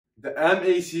The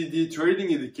MACD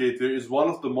trading indicator is one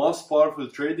of the most powerful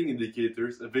trading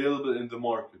indicators available in the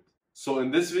market. So in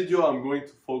this video, I'm going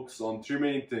to focus on three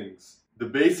main things: the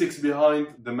basics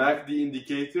behind the MACD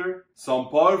indicator, some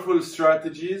powerful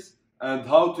strategies, and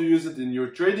how to use it in your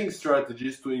trading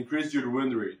strategies to increase your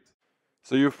win rate.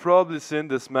 So you've probably seen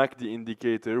this MACD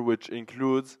indicator, which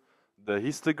includes the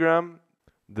histogram,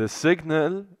 the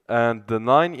signal, and the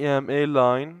 9 EMA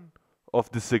line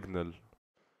of the signal.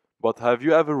 But have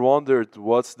you ever wondered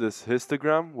what's this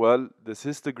histogram? Well, this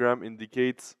histogram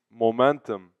indicates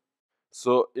momentum.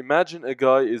 So imagine a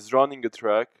guy is running a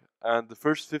track and the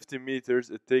first 50 meters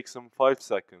it takes him 5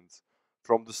 seconds.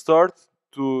 From the start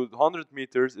to 100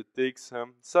 meters it takes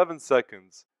him 7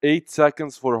 seconds. 8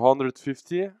 seconds for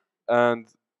 150 and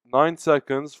 9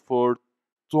 seconds for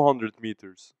 200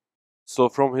 meters. So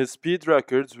from his speed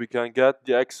records we can get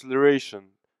the acceleration.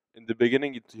 In the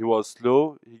beginning he was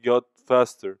slow, he got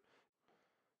faster.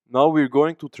 Now we're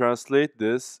going to translate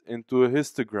this into a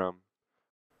histogram.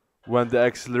 When the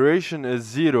acceleration is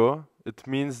 0, it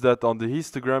means that on the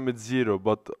histogram it's 0,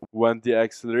 but when the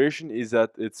acceleration is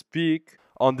at its peak,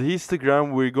 on the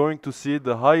histogram we're going to see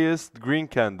the highest green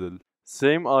candle.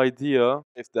 Same idea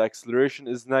if the acceleration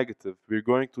is negative, we're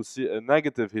going to see a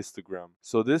negative histogram.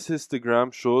 So this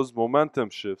histogram shows momentum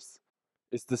shifts.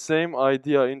 It's the same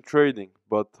idea in trading,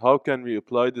 but how can we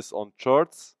apply this on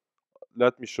charts?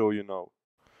 Let me show you now.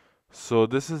 So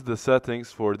this is the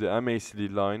settings for the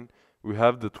MACD line. We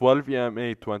have the 12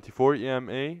 EMA, 24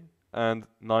 EMA, and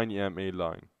 9 EMA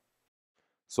line.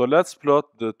 So let's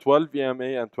plot the 12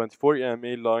 EMA and 24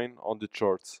 EMA line on the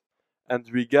charts. And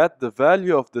we get the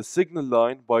value of the signal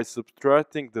line by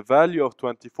subtracting the value of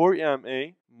 24 EMA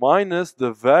minus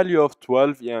the value of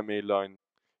 12 EMA line.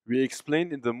 We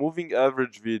explained in the moving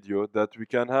average video that we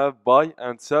can have buy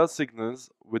and sell signals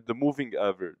with the moving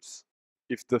average.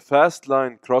 If the fast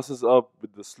line crosses up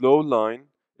with the slow line,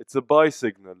 it's a buy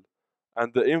signal,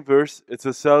 and the inverse, it's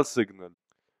a sell signal.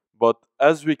 But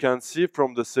as we can see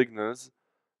from the signals,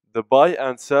 the buy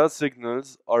and sell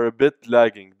signals are a bit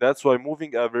lagging. That's why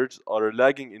moving average are a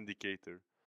lagging indicator.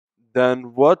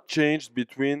 Then what changed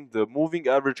between the moving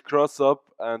average cross up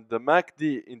and the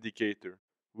MACD indicator?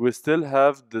 We still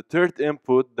have the third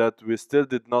input that we still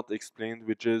did not explain,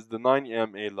 which is the 9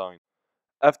 EMA line.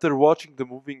 After watching the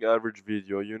moving average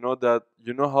video, you know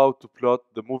how to plot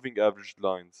the moving average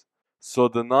lines. So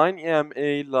the 9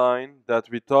 EMA line that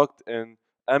we talked in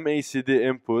MACD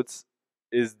inputs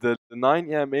is the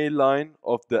 9 EMA line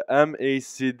of the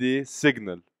MACD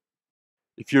signal.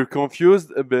 If you're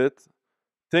confused a bit,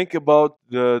 think about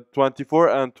the 24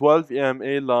 and 12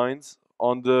 EMA lines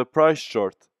on the price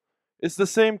chart. It's the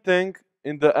same thing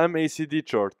in the MACD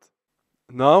chart.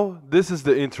 Now, this is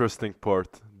the interesting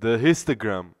part, the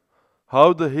histogram.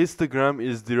 How the histogram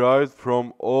is derived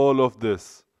from all of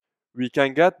this. We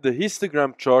can get the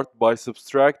histogram chart by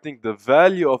subtracting the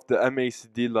value of the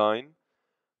MACD line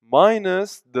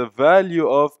minus the value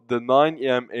of the 9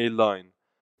 EMA line.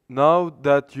 Now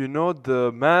that you know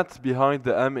the math behind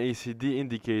the MACD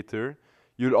indicator,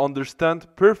 you'll understand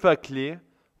perfectly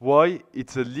why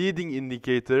it's a leading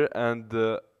indicator and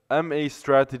the MA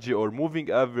strategy or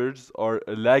moving average are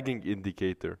a lagging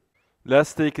indicator.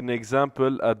 Let's take an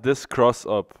example at this cross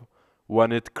up.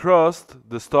 When it crossed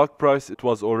the stock price, it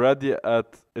was already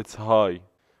at its high.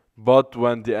 But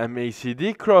when the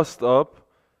MACD crossed up,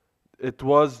 it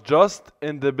was just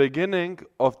in the beginning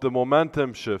of the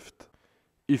momentum shift.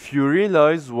 If you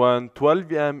realize when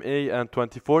 12 EMA and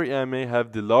 24 EMA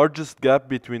have the largest gap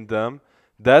between them,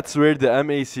 that's where the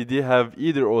MACD have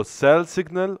either a sell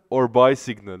signal or buy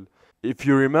signal. If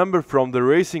you remember from the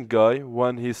racing guy,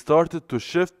 when he started to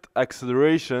shift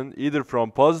acceleration either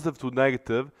from positive to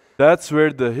negative, that's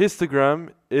where the histogram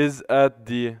is at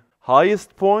the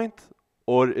highest point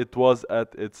or it was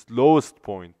at its lowest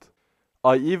point.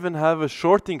 I even have a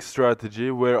shorting strategy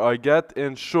where I get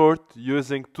in short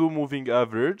using two moving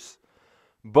averages.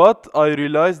 But I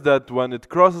realized that when it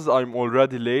crosses I'm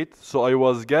already late, so I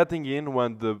was getting in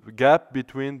when the gap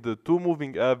between the two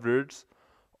moving averages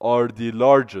are the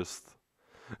largest.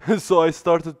 So I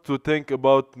started to think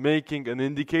about making an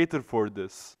indicator for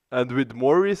this. And with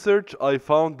more research I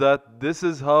found that this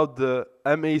is how the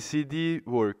MACD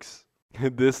works.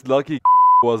 This lucky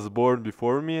was born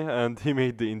before me and he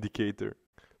made the indicator.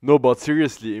 No, but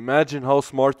seriously, imagine how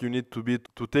smart you need to be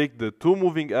to take the two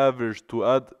moving average to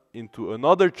add into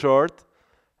another chart,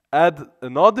 add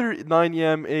another 9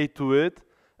 EMA to it,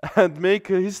 and make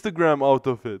a histogram out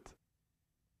of it.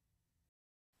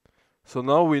 So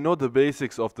now we know the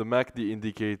basics of the MACD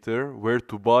indicator, where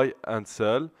to buy and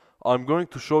sell. I'm going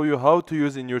to show you how to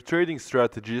use in your trading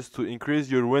strategies to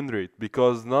increase your win rate,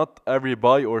 because not every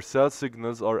buy or sell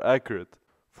signals are accurate.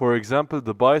 For example,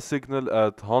 the buy signal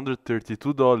at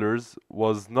 $132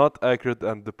 was not accurate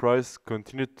and the price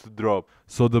continued to drop.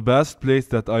 So the best place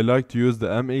that I like to use the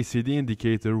MACD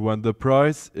indicator when the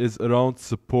price is around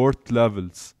support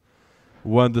levels.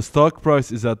 When the stock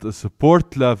price is at a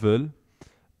support level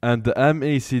and the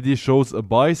MACD shows a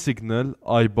buy signal,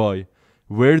 I buy.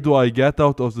 Where do I get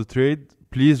out of the trade?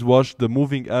 Please watch the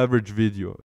moving average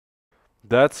video.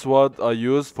 That's what I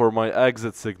use for my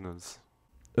exit signals.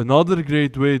 Another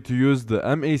great way to use the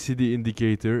MACD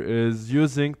indicator is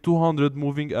using 200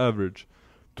 moving average.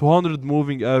 200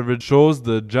 moving average shows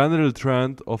the general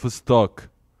trend of a stock.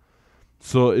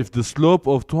 So if the slope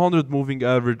of 200 moving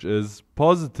average is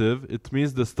positive, it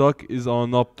means the stock is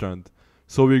on an uptrend.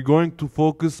 So we're going to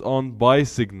focus on buy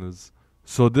signals.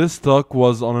 So this stock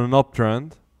was on an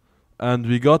uptrend and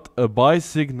we got a buy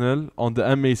signal on the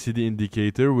MACD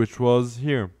indicator, which was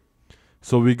here.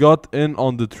 So we got in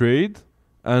on the trade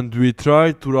and we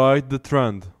tried to ride the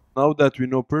trend. Now that we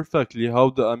know perfectly how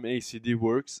the MACD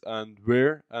works and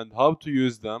where and how to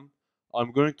use them,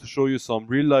 I'm going to show you some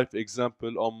real-life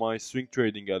example on my swing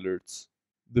trading alerts.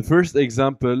 The first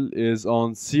example is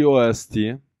on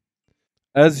COST.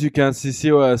 As you can see,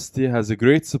 COST has a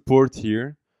great support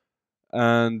here,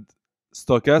 and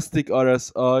stochastic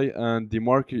RSI and the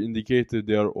market indicator,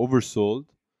 they are oversold.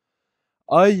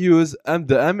 I use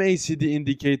the MACD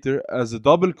indicator as a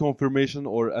double confirmation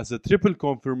or as a triple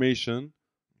confirmation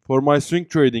for my swing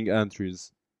trading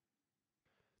entries.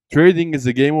 Trading is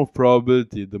a game of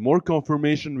probability. The more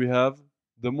confirmation we have,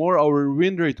 the more our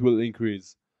win rate will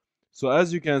increase. So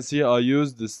as you can see, I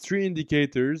use these three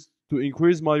indicators to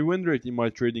increase my win rate in my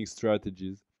trading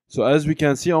strategies. So as we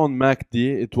can see on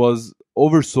MACD, it was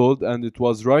oversold and it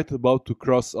was right about to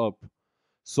cross up.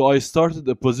 So I started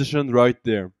a position right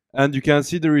there. And you can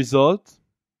see the result.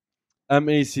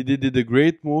 MACD did a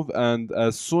great move, and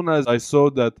as soon as I saw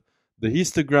that the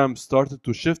histogram started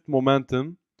to shift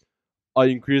momentum, I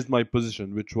increased my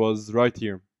position, which was right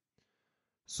here.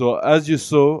 So as you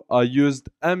saw, I used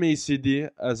MACD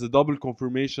as a double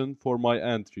confirmation for my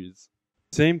entries.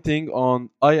 Same thing on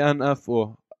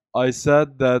INFO. I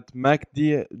said that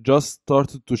MACD just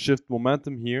started to shift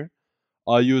momentum here.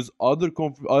 I use other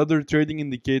trading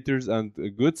indicators and a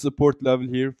good support level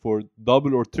here for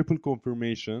double or triple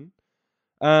confirmation.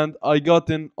 And I got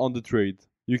in on the trade.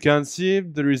 You can see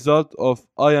the result of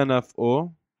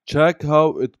INFO. Check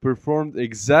how it performed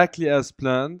exactly as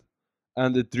planned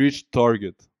and it reached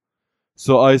target.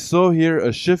 So I saw here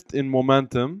a shift in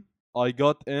momentum. I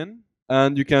got in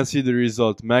and you can see the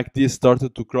result. MACD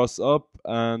started to cross up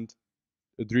and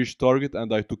it reached target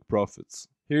and I took profits.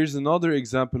 Here's another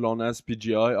example on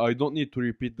SPGI. I don't need to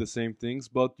repeat the same things,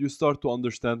 but you start to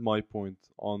understand my point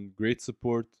on great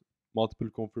support, multiple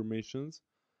confirmations.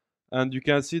 And you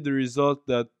can see the result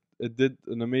that it did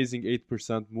an amazing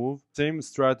 8% move. Same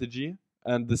strategy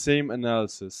and the same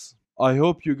analysis. I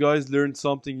hope you guys learned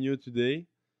something new today.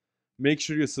 Make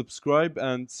sure you subscribe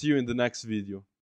and see you in the next video.